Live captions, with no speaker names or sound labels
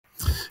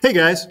Hey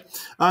guys,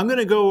 I'm going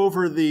to go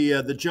over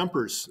the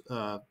jumpers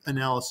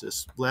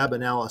analysis, lab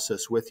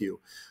analysis with you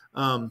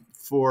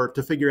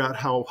to figure out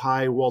how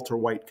high Walter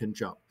White can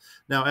jump.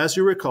 Now, as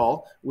you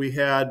recall, we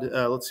had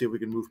let's see if we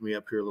can move me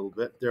up here a little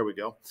bit. There we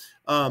go.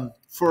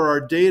 For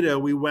our data,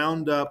 we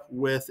wound up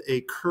with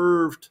a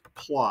curved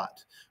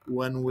plot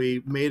when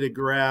we made a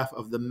graph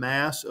of the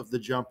mass of the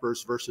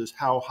jumpers versus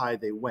how high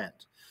they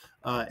went.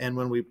 And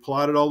when we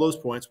plotted all those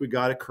points, we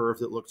got a curve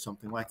that looked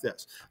something like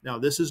this. Now,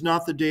 this is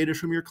not the data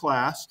from your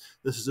class.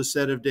 This is a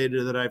set of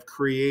data that I've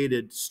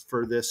created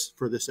for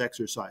this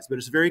exercise, but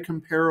it's very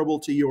comparable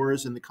to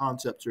yours, and the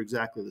concepts are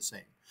exactly the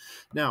same.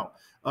 Now,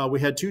 we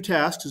had two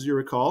tasks, as you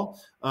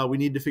recall. We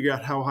need to figure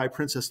out how high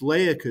Princess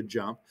Leia could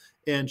jump,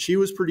 and she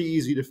was pretty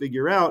easy to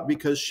figure out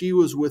because she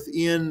was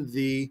within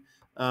the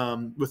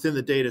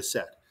data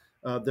set.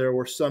 There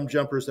were some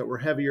jumpers that were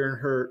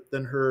heavier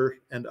than her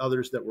and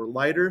others that were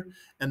lighter,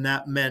 and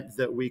that meant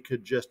that we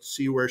could just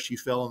see where she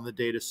fell in the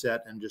data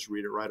set and just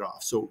read it right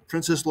off. So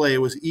Princess Leia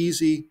was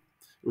easy.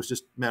 It was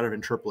just a matter of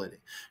interpolating.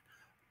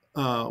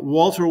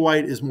 Walter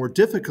White is more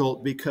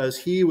difficult because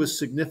he was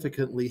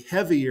significantly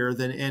heavier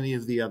than any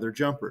of the other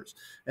jumpers.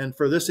 And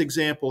for this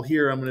example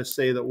here, I'm going to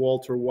say that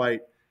Walter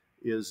White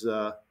is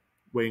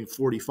weighing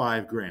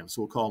 45 grams.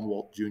 So we'll call him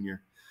Walt Jr.,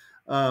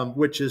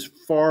 which is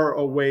far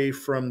away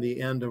from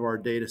the end of our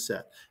data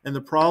set. And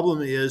the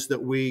problem is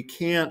that we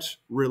can't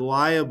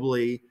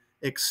reliably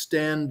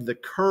extend the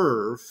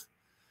curve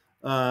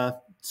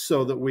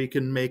so that we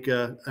can make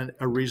a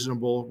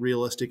reasonable,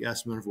 realistic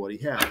estimate of what he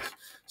has.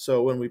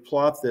 So when we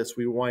plot this,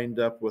 we wind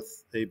up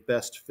with a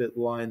best fit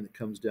line that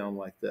comes down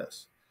like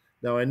this.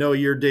 Now, I know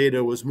your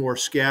data was more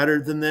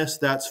scattered than this.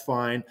 That's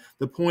fine.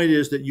 The point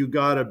is that you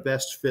got a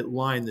best fit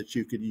line that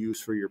you could use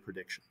for your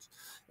predictions.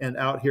 And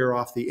out here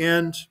off the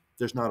end,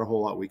 there's not a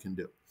whole lot we can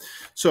do.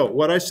 So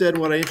what I said,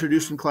 what I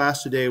introduced in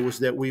class today was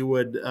that we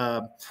would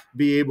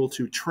be able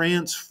to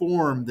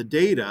transform the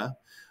data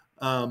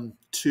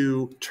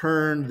to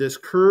turn this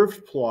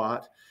curved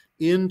plot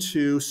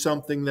into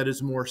something that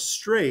is more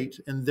straight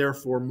and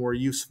therefore more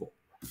useful.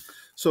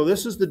 So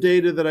this is the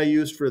data that I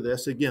used for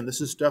this. Again,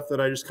 this is stuff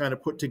that I just kind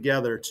of put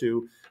together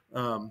to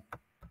for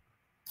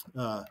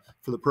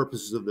the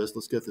purposes of this.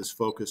 Let's get this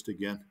focused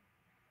again.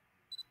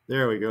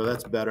 There we go.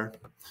 That's better.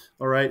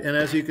 All right. And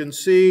as you can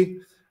see,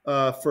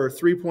 for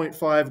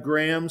 3.5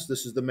 grams,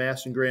 this is the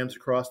mass in grams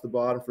across the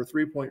bottom. For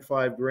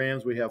 3.5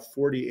 grams, we have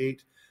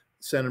 48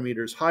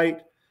 centimeters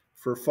height.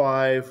 For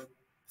 5,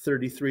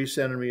 33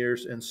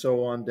 centimeters, and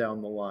so on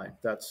down the line.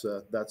 That's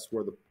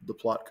where the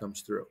plot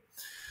comes through.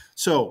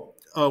 So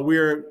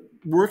we're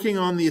working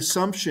on the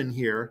assumption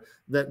here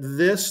that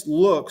this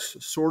looks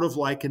sort of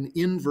like an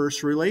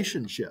inverse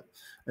relationship.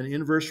 An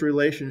inverse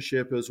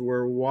relationship is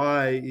where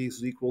y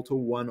is equal to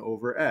 1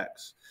 over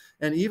x.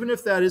 And even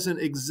if that isn't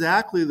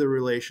exactly the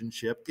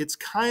relationship, it's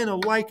kind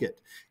of like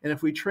it. And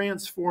if we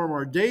transform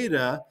our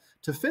data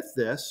to fit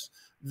this,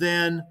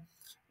 then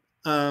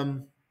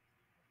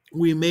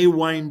we may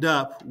wind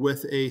up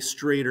with a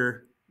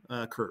straighter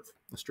curve,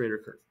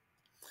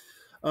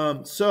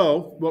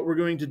 So what we're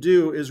going to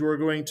do is we're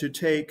going to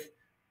take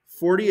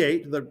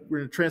 48, we're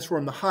going to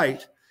transform the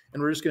height,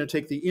 and we're just going to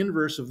take the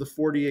inverse of the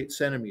 48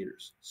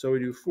 centimeters. So we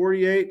do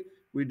 48,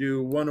 we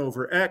do 1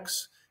 over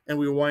x, and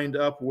we wind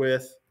up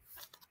with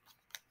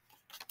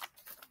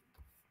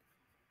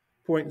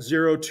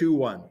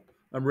 0.021.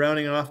 I'm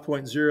rounding off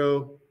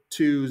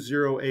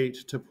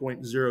 0.0208 to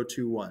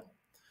 0.021.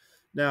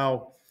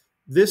 Now,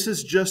 this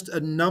is just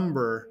a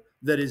number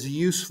that is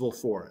useful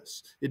for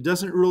us. It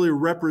doesn't really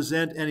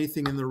represent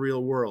anything in the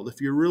real world.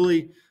 If you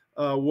really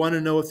want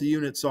to know what the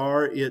units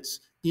are, it's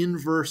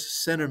inverse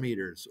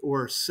centimeters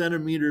or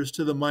centimeters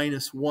to the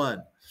minus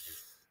 1.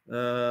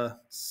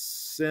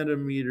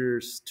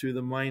 Centimeters to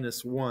the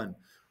minus 1.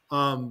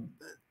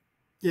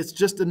 It's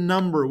just a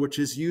number which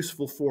is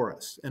useful for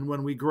us. And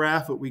when we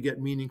graph it, we get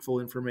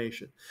meaningful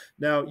information.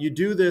 Now, you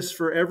do this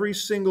for every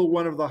single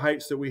one of the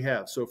heights that we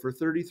have. So for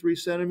 33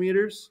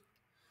 centimeters,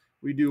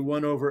 we do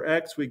 1 over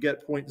x, we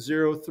get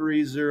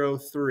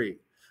 0.0303.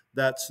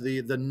 That's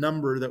the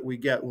number that we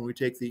get when we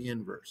take the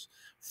inverse.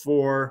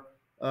 For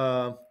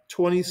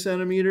 20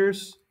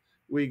 centimeters,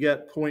 we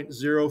get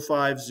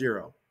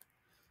 0.050.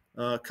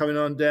 Coming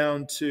on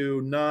down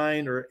to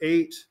 9 or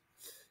 8,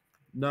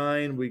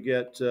 9, we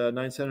get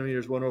 9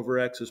 centimeters, 1 over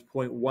x is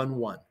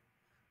 0.11,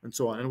 and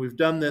so on. And we've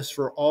done this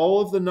for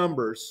all of the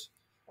numbers,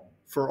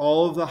 for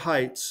all of the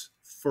heights,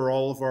 for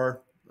all of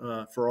our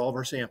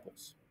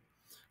samples.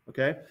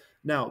 Okay.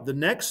 Now, the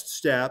next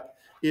step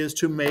is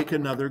to make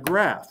another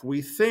graph.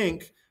 We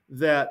think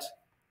that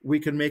we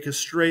can make a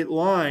straight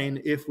line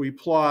if we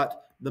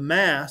plot the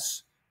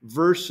mass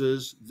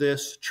versus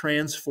this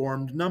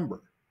transformed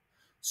number.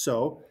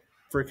 So,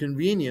 for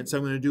convenience,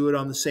 I'm going to do it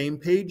on the same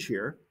page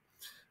here.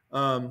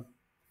 And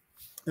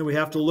we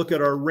have to look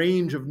at our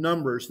range of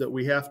numbers that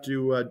we have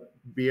to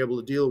be able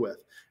to deal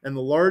with. And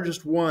the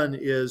largest one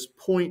is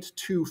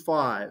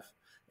 0.25,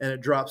 and it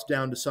drops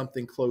down to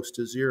something close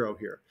to 0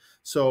 here.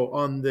 So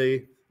I'm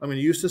going to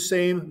use the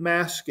same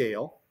mass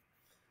scale,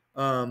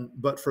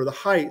 But for the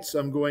heights,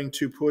 I'm going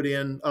to put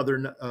in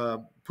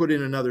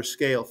another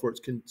scale so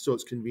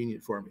it's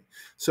convenient for me.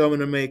 So I'm going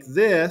to make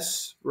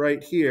this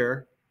right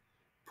here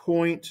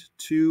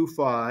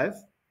 0.25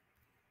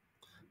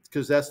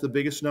 because that's the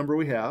biggest number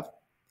we have.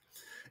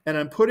 And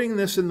I'm putting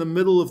this in the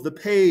middle of the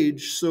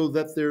page so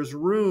that there's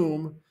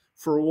room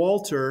for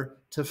Walter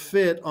to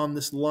fit on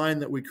this line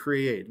that we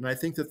create. And I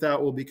think that that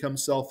will become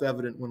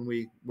self-evident when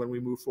we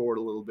move forward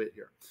a little bit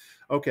here.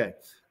 Okay,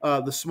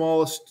 the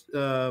smallest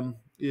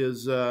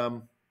is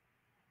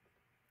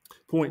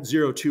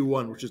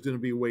 0.021, which is going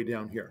to be way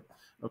down here.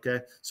 Okay,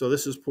 so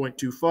this is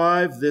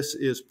 0.25, this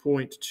is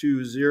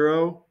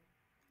 0.20,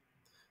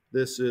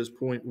 this is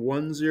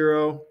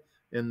 0.10,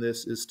 and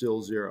this is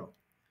still 0.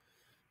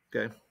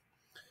 Okay.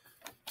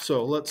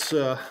 So let's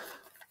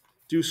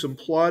do some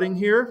plotting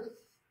here.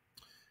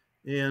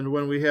 And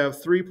when we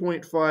have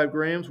 3.5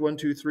 grams,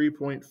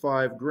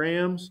 3.5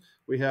 grams,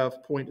 we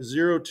have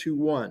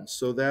 0.021.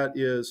 So that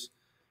is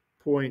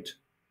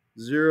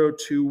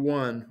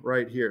 0.021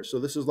 right here. So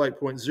this is like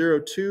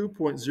 0.02,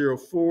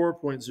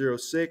 0.04,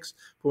 0.06,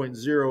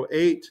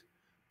 0.08,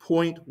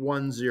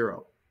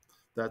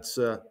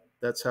 0.10.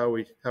 That's how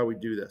we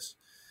do this.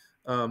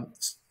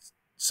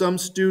 Some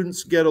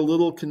students get a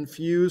little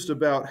confused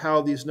about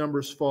how these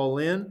numbers fall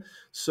in,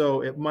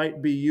 so it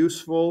might be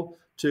useful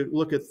to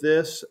look at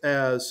this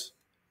as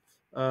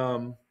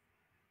 10,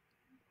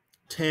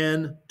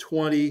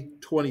 20,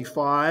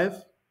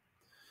 25,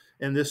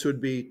 and this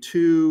would be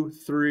 2,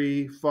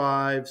 3,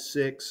 5,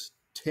 6,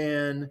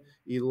 10,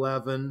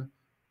 11,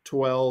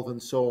 12,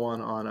 and so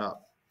on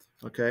up.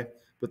 Okay,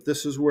 but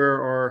this is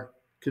where our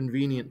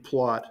convenient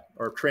plot,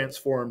 our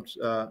transformed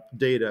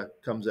data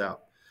comes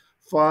out.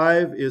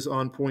 5 is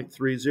on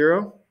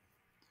 0.30.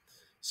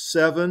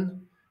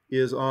 7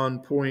 is on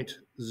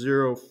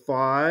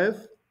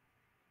 0.05.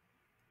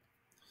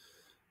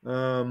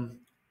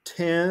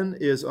 10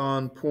 is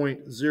on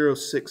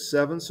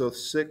 0.067, so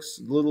 6,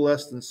 a little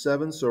less than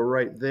 7, so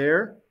right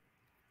there.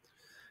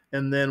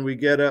 And then we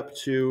get up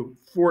to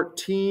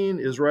 14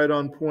 is right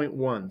on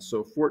 0.1.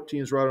 So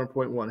 14 is right on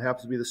 0.1.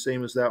 Happens to be the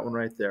same as that one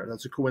right there.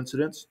 That's a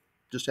coincidence.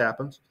 Just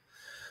happens.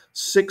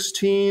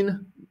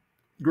 16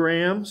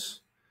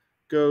 grams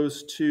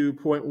goes to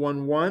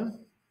 0.11.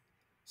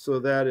 So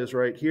that is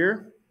right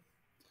here.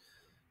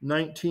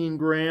 19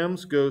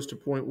 grams goes to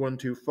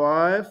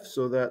 0.125.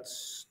 So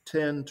that's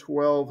 10,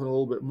 12, and a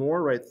little bit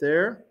more right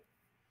there.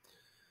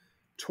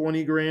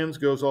 20 grams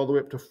goes all the way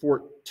up to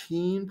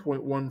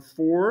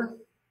 14.14.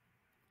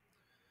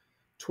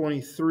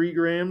 23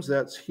 grams,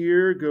 that's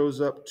here, goes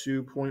up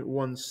to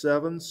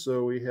 0.17.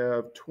 So we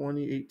have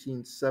 20,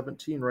 18,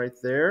 17 right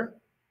there.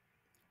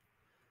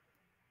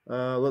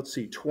 Let's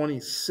see,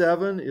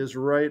 27 is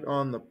right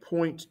on the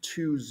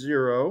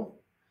 0.20,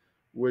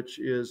 which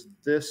is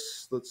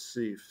this, let's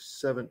see,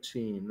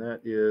 17.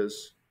 That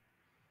is,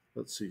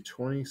 let's see,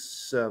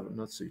 27,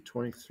 let's see,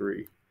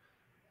 23,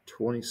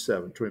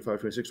 27, 25,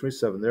 26,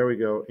 27. There we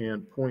go,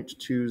 and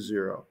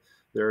 0.20.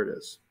 There it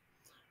is,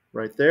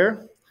 right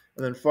there.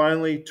 And then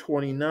finally,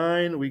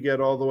 29, we get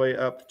all the way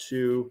up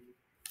to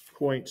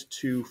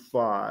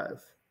 0.25,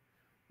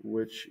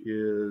 which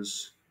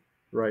is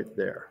right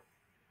there.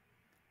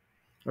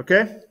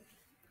 Okay?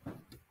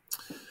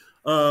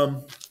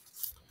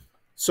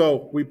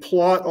 So we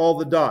plot all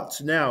the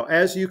dots. Now,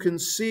 as you can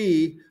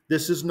see,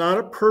 this is not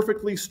a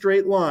perfectly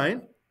straight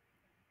line,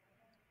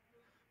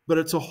 but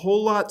it's a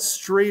whole lot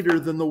straighter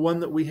than the one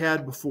that we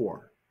had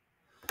before.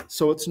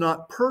 So it's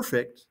not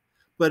perfect,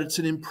 but it's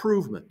an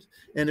improvement.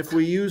 And if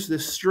we use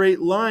this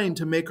straight line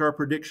to make our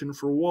prediction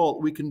for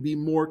Walt, we can be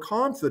more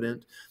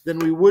confident than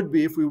we would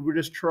be if we were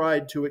just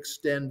tried to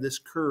extend this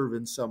curve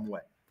in some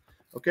way.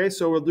 Okay,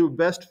 so we'll do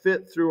best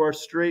fit through our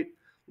straight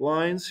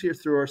lines here,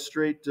 through our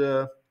straight,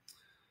 through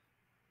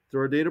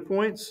our data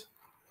points.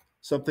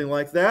 Something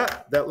like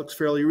that. That looks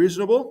fairly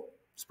reasonable.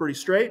 It's pretty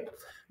straight.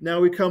 Now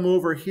we come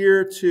over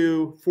here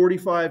to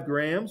 45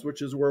 grams,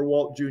 which is where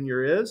Walt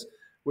Jr. is,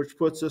 which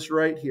puts us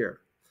right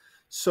here.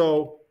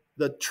 So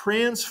the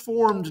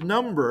transformed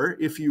number,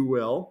 if you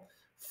will,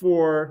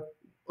 for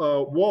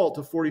Walt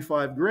of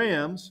 45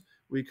 grams,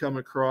 we come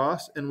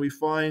across and we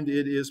find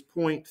it is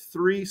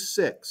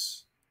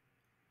 0.36.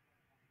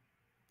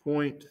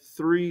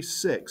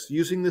 0.36,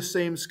 using the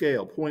same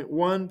scale, 0.1,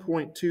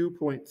 0.2,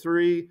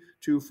 0.3,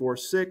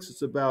 246,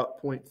 it's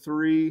about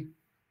 0.3,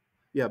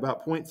 yeah,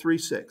 about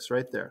 0.36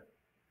 right there.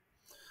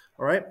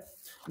 All right,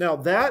 now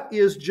that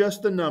is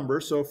just the number,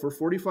 so for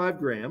 45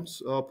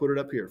 grams, I'll put it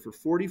up here, for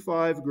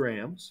 45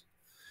 grams,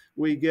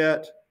 we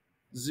get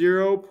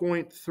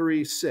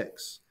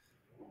 0.36.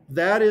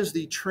 That is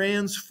the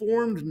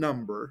transformed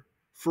number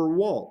for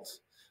Walt.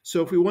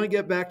 So if we want to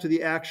get back to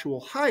the actual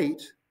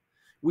height,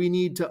 we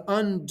need to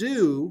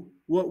undo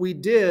what we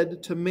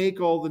did to make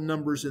all the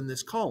numbers in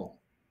this column.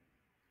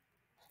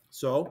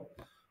 So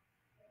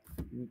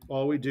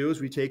all we do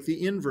is we take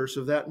the inverse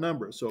of that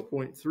number. So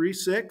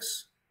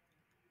 0.36,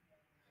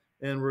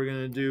 and we're going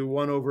to do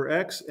 1 over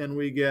x, and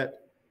we get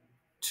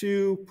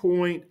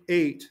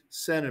 2.8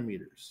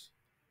 centimeters.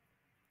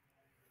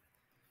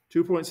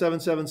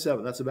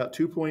 2.777. That's about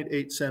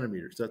 2.8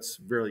 centimeters. That's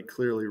very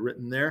clearly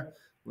written there.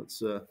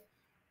 Let's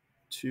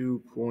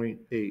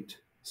 2.8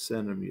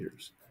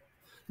 centimeters.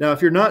 Now,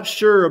 if you're not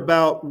sure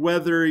about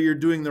whether you're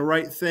doing the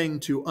right thing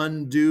to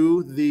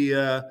undo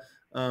the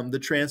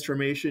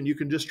transformation, you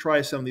can just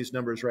try some of these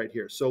numbers right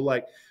here. So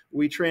like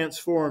we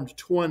transformed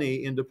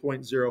 20 into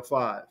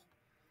 0.05.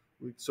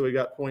 So we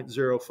got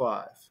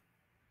 0.05.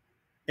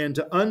 And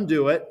to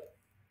undo it,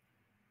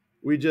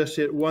 we just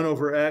hit 1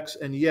 over x,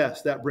 and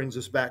yes, that brings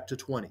us back to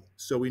 20.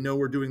 So we know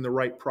we're doing the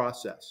right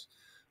process.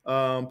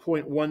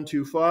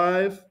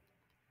 0.125,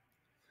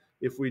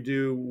 if we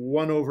do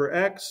 1 over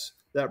x,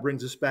 that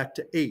brings us back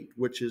to 8,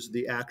 which is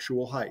the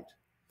actual height.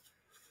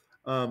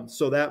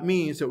 So that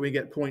means that we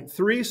get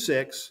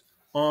 0.36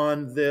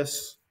 on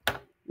this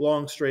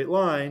long straight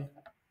line.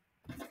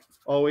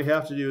 All we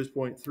have to do is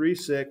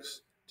 0.36,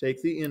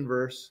 take the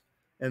inverse,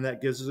 and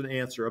that gives us an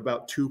answer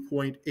about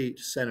 2.8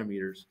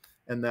 centimeters.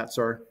 And that's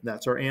our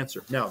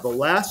answer. Now, the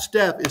last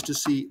step is to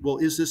see, well,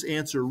 is this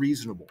answer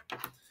reasonable?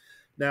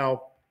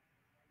 Now,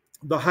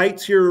 the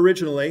heights here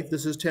originally,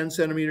 this is 10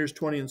 centimeters,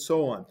 20, and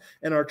so on.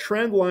 And our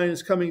trend line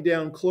is coming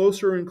down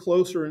closer and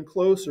closer and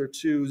closer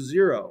to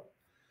 0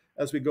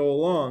 as we go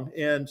along.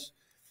 And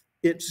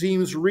it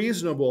seems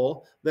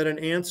reasonable that an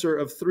answer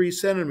of 3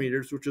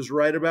 centimeters, which is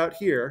right about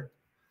here,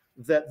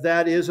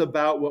 that is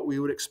about what we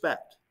would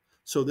expect.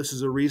 So this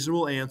is a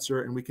reasonable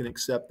answer, and we can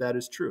accept that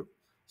as true.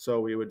 So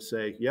we would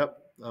say, yep,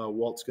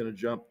 Walt's going to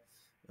jump,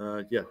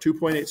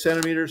 2.8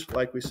 centimeters,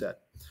 like we said.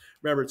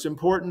 Remember, it's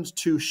important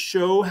to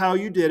show how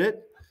you did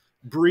it,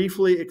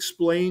 briefly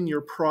explain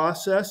your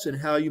process and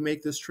how you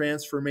make this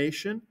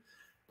transformation.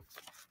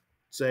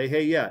 Say,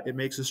 hey, yeah, it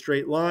makes a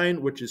straight line,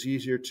 which is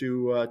easier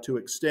to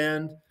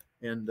extend,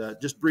 and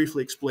just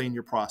briefly explain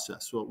your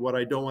process. So what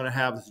I don't want to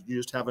have is you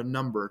just have a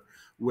number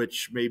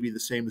which may be the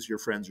same as your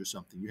friends or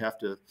something. You have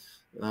to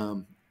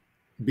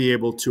be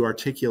able to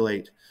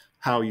articulate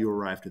how you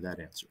arrived at that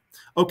answer.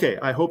 Okay,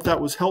 I hope that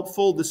was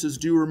helpful. This is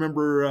due,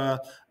 remember,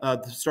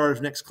 the start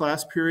of next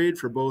class period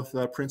for both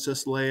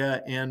Princess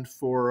Leia and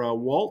for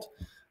Walt.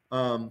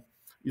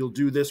 You'll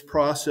do this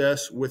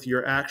process with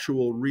your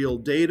actual real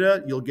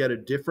data. You'll get a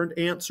different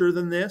answer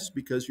than this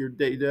because your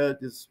data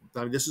is,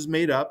 this is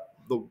made up.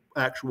 The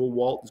actual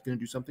Walt is going to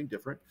do something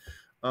different.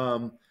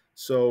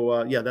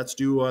 Yeah, that's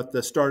due at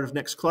the start of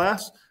next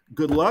class.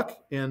 Good luck,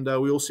 and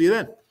we will see you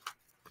then.